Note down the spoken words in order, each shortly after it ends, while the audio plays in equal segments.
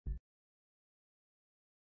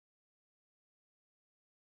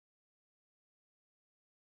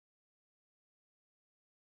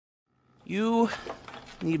You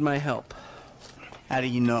need my help. How do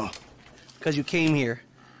you know? Because you came here.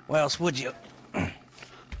 Why else would you? I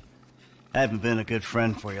haven't been a good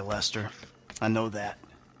friend for you, Lester. I know that.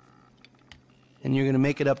 And you're gonna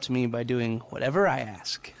make it up to me by doing whatever I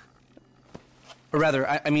ask. Or rather,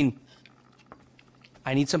 I mean,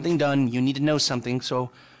 I need something done, you need to know something,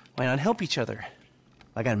 so why not help each other?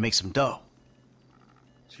 I gotta make some dough.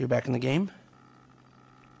 So you're back in the game?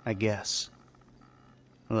 I guess.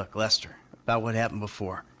 Look, Lester, about what happened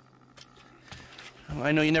before. Oh,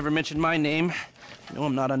 I know you never mentioned my name. I know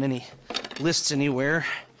I'm not on any lists anywhere.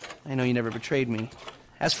 I know you never betrayed me.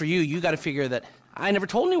 As for you, you gotta figure that I never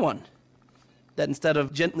told anyone. That instead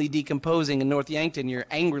of gently decomposing in North Yankton, you're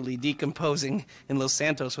angrily decomposing in Los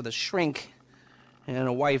Santos with a shrink and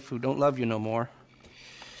a wife who don't love you no more.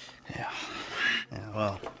 Yeah,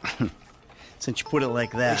 well, since you put it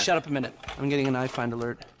like that... Hey, shut up a minute. I'm getting an iFind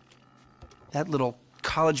alert. That little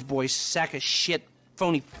college boy sack of shit,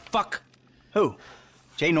 phony fuck. Who?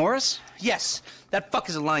 Jay Norris? Yes, that fuck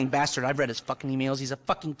is a lying bastard. I've read his fucking emails. He's a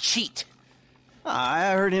fucking cheat.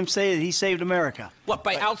 I heard him say that he saved America. What,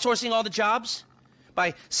 by outsourcing all the jobs?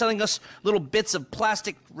 By selling us little bits of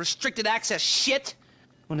plastic restricted access shit?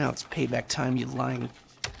 Well, now it's payback time, you lying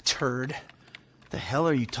turd. The hell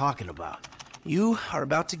are you talking about? You are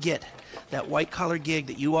about to get that white-collar gig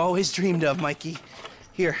that you always dreamed of, Mikey.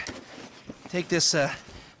 Here, take this,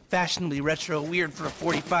 fashionably retro, weird for a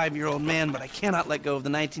 45-year-old man, but I cannot let go of the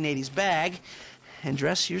 1980s bag, and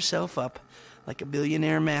dress yourself up like a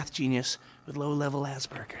billionaire math genius with low-level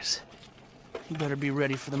Asperger's. You better be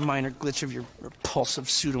ready for the minor glitch of your repulsive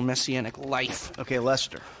pseudo-messianic life. Okay,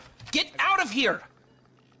 Lester. Get out of here!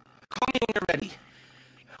 Call me when you're ready.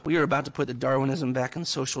 We are about to put the Darwinism back in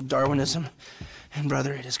social Darwinism, and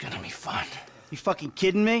brother, it is gonna be fun. You fucking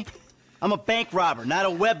kidding me? I'm a bank robber, not a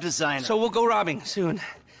web designer. So we'll go robbing soon.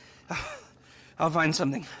 I'll find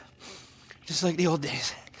something. Just like the old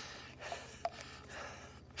days.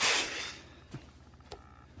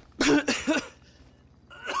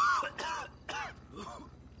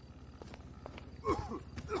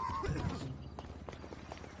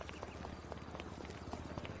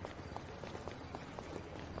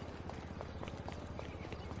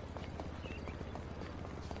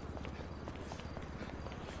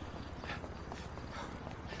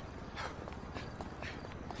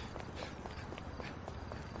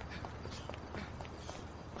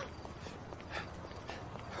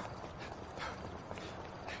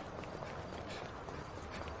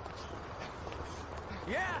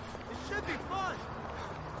 Yeah, it should be fun.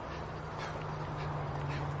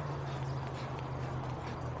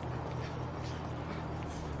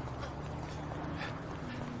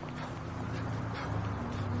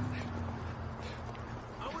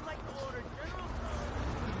 I would like to order General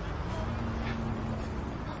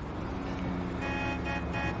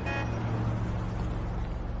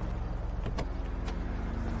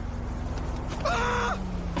Ah!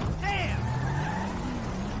 Damn!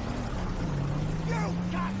 You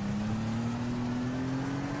got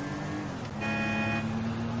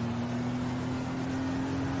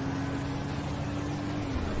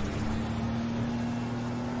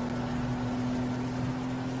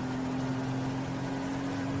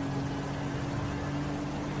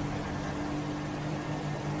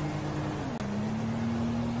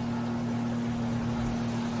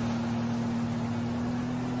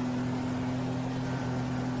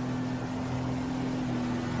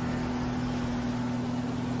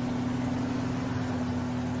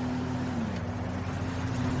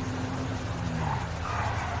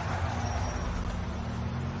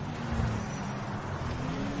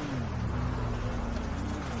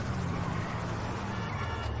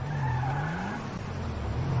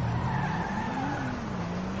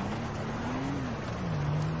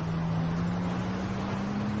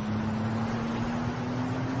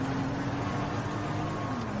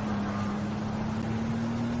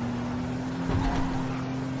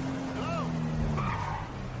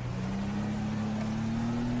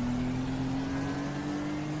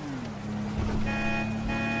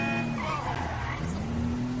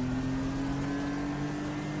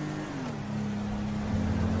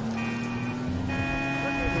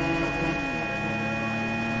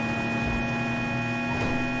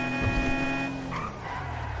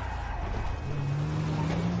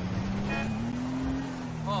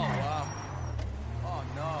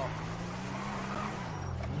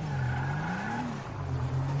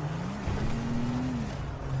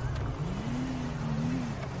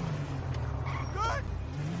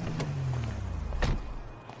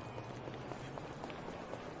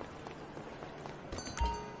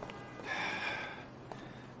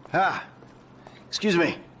Ah, excuse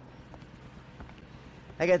me.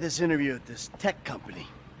 I got this interview at this tech company.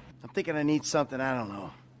 I'm thinking I need something, I don't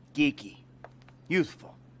know, geeky,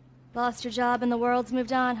 youthful. Lost your job and the world's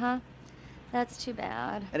moved on, huh? That's too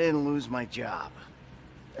bad. I didn't lose my job.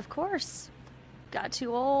 Of course. Got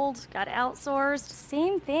too old, got outsourced.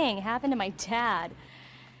 Same thing happened to my dad.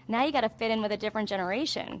 Now you gotta fit in with a different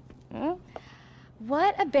generation. Hmm?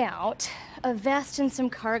 What about a vest and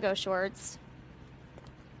some cargo shorts?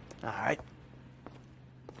 All right.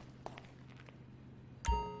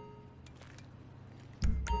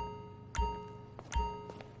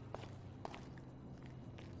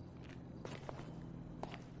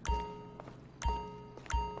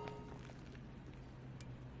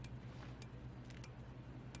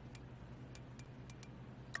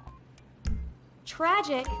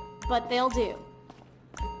 Tragic, but they'll do.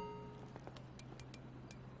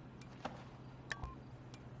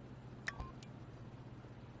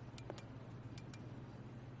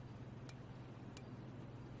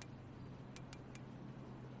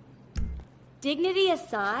 Dignity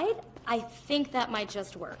aside, I think that might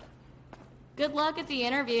just work. Good luck at the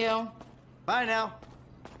interview. Bye now.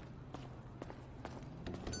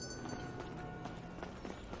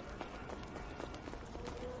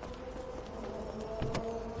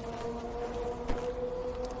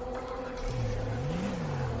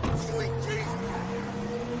 Sweet Jesus!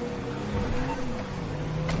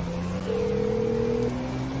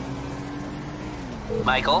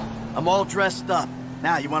 Michael, I'm all dressed up.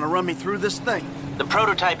 Now, you want to run me through this thing? the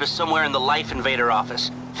prototype is somewhere in the Lifeinvader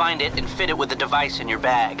Office. Find it and fit it with the device in your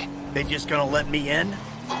bag. They just gonna let me in?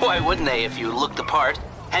 Why wouldn't they if you look the part?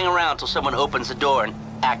 Hang around till someone opens the door and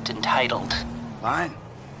act entitled. Fine.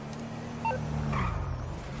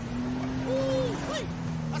 Ooh-wee!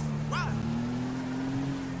 That's right.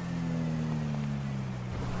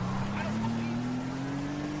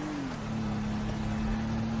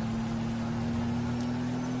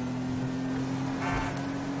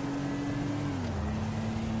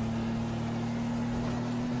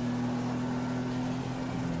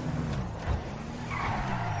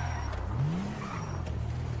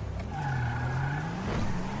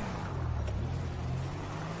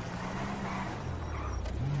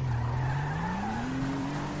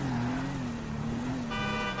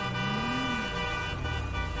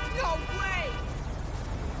 No way!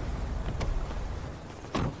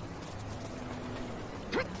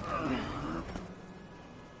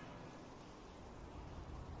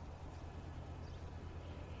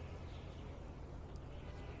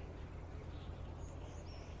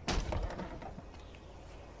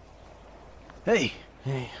 Hey.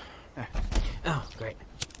 Hey. Oh, great.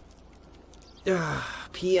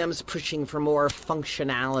 PM's pushing for more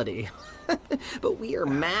functionality. But we are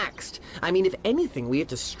maxed. I mean, if anything, we have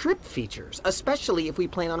to strip features, especially if we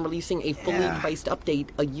plan on releasing a fully Heist update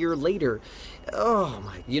a year later. Oh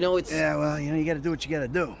my, it's... Yeah, well, you gotta do what you gotta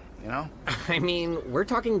do, I mean, we're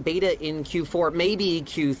talking beta in Q4, maybe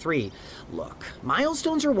Q3. Look,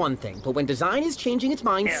 milestones are one thing, but when design is changing its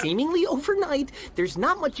mind seemingly overnight, there's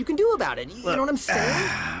not much you can do about it. You know what I'm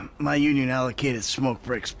saying? My union allocated smoke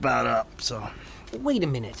breaks about up, so... Wait a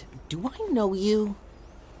minute. Do I know you?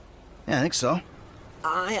 Yeah, I think so.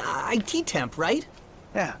 IT temp, right?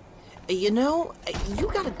 Yeah. You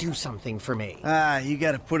gotta do something for me. You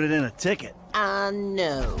gotta put it in a ticket.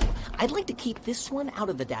 No. I'd like to keep this one out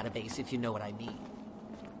of the database, if you know what I mean.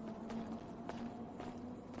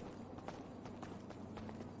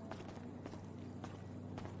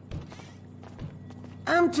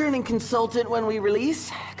 I'm turning consultant when we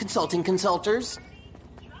release. Consulting consulters.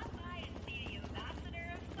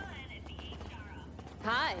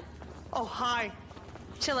 Hi. Oh, hi.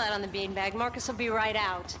 Chill out on the beanbag. Marcus will be right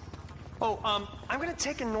out. Oh, I'm gonna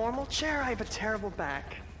take a normal chair. I have a terrible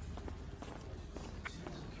back.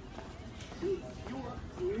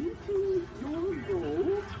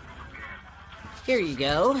 Here you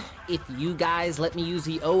go. If you guys let me use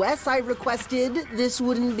the OS I requested, this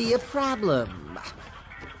wouldn't be a problem.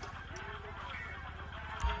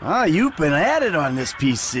 You've been added on this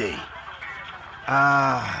PC.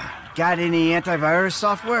 Got any antivirus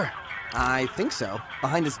software? I think so.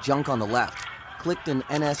 Behind this junk on the left. Clicked an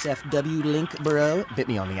NSFW link, bro. Bit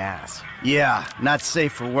me on the ass. Yeah, not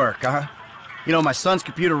safe for work, huh? My son's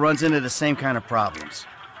computer runs into the same kind of problems.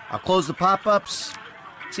 I'll close the pop-ups,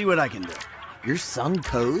 see what I can do. Your son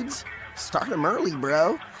codes? Start him early,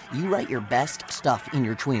 bro. You write your best stuff in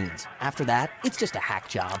your tweens. After that, it's just a hack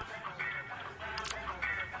job.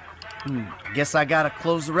 Guess I gotta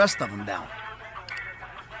close the rest of them down.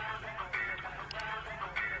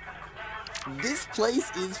 This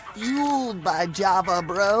place is fueled by Java,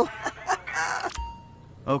 bro.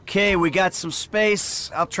 Okay, we got some space.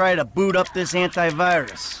 I'll try to boot up this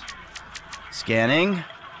antivirus. Scanning.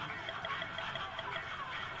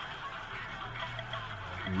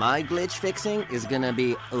 My glitch fixing is gonna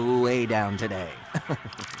be way down today.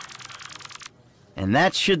 And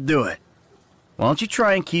that should do it. Why don't you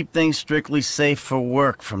try and keep things strictly safe for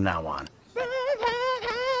work from now on?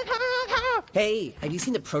 Hey, have you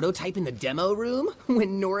seen the prototype in the demo room?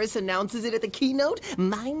 When Norris announces it at the keynote,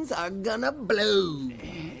 minds are gonna blow.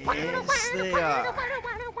 Yes, they are.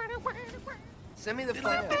 Send me the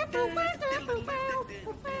file.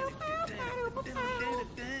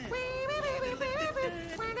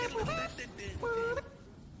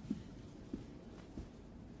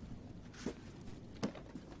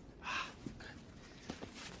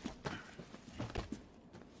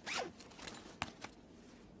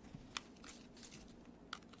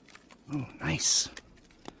 Oh, nice.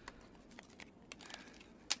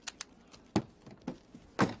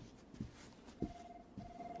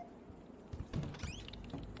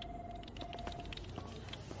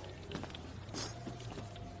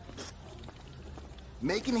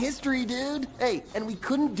 Making history, dude. Hey, and we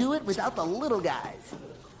couldn't do it without the little guys.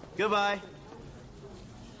 Goodbye.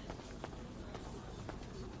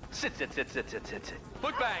 Sit.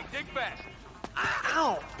 Foot bang, dig fast.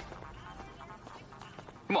 Ow!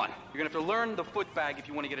 Come on, you're gonna have to learn the foot bag if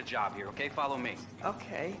you want to get a job here, okay? Follow me.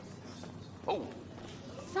 Okay. Oh,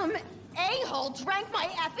 Some a-hole drank my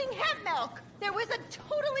effing hemp milk! There was a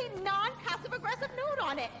totally non-passive-aggressive note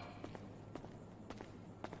on it!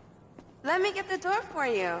 Let me get the door for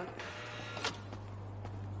you.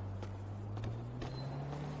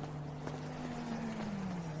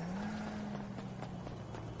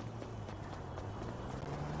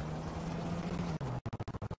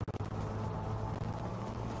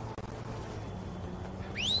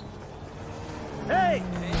 Hey!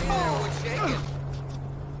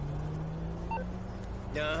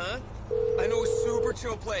 Uh-huh. I know a super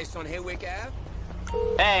chill place on Haywick Ave.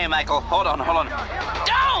 Hey, Michael, hold on.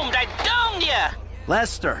 Domed! I domed ya!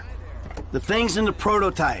 Lester, the thing's in the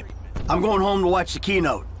prototype. I'm going home to watch the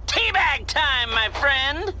keynote. Teabag time, my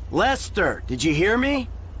friend! Lester, did you hear me?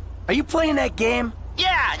 Are you playing that game?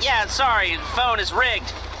 Yeah, sorry, the phone is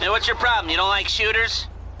rigged. Hey, what's your problem? You don't like shooters?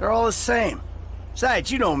 They're all the same.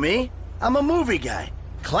 Besides, you know me. I'm a movie guy.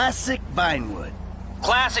 Classic Vinewood.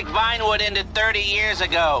 Classic Vinewood ended 30 years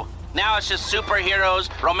ago. Now it's just superheroes,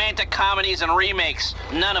 romantic comedies, and remakes,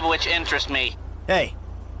 none of which interest me. Hey,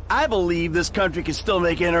 I believe this country can still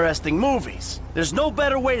make interesting movies. There's no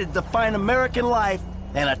better way to define American life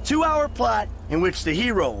than a 2-hour plot in which the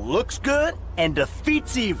hero looks good and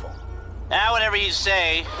defeats evil. Whatever you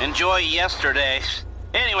say. Enjoy yesterday.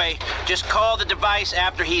 Anyway, just call the device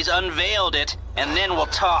after he's unveiled it, and then we'll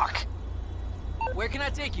talk. Where can I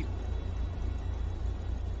take you?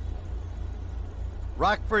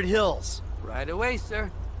 Rockford Hills. Right away,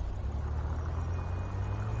 sir.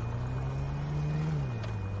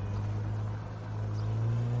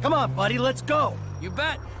 Come on, buddy, let's go. You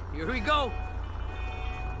bet. Here we go.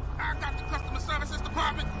 I got the customer services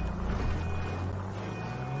department.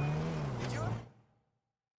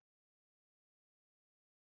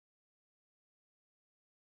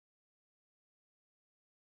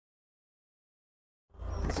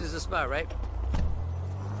 This is the spot, right?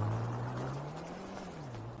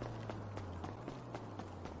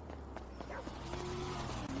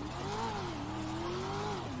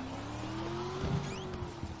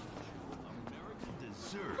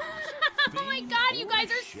 Oh my god, you guys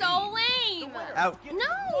are so lame! Out.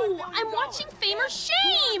 No! I'm watching Fame or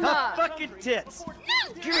Shame! Tough fucking tits. No!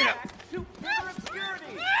 Give it up.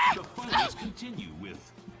 The finals continue with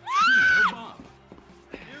SubUrban.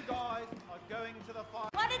 You guys are going to the final.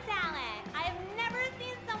 What a talent! I've never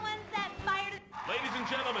seen someone set fire to... Ladies and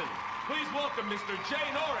gentlemen, please welcome Mr.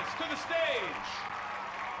 Jay Norris to the stage.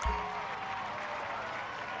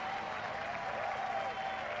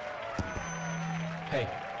 Hey,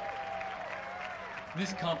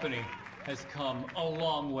 this company has come a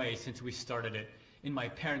long way since we started it in my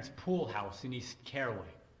parents' pool house in East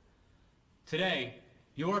Caraway. Today,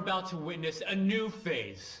 you're about to witness a new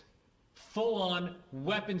phase. Full-on,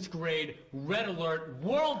 weapons-grade, red alert,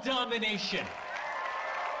 world domination.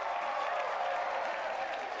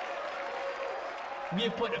 We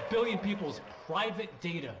have put 1 billion people's private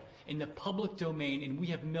data in the public domain, and we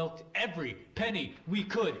have milked every penny we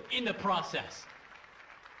could in the process.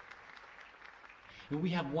 And we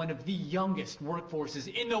have one of the youngest workforces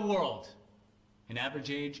in the world. An average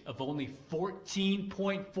age of only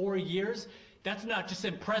 14.4 years. That's not just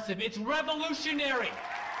impressive, it's revolutionary!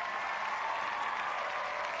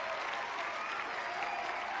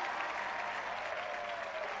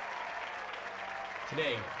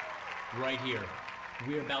 Today, right here,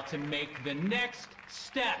 we're about to make the next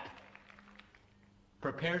step.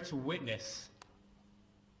 Prepare to witness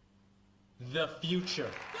the future.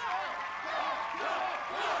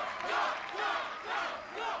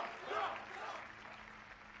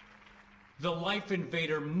 The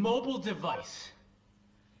Lifeinvader mobile device.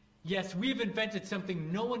 Yes, we've invented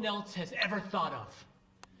something no one else has ever thought of.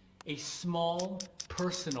 A small,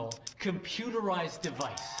 personal, computerized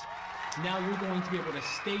device. Now you're going to be able to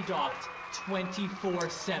stay docked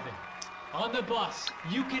 24/7. On the bus,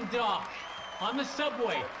 you can dock. On the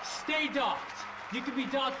subway, stay docked. You can be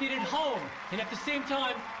docked in at home, and at the same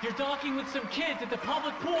time, you're docking with some kids at the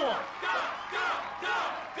public pool.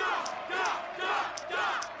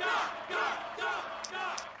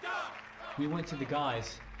 We went to the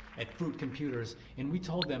guys at Fruit Computers, and we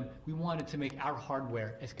told them we wanted to make our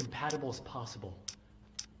hardware as compatible as possible.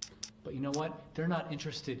 But you know what? They're not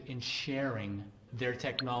interested in sharing their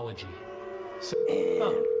technology. So,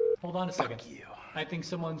 hold on a second. You. I think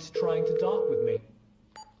someone's trying to dock with me.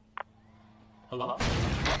 Hello?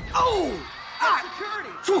 Oh! Ah!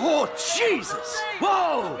 Oh, Jesus!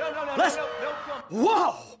 Whoa!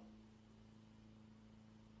 Whoa!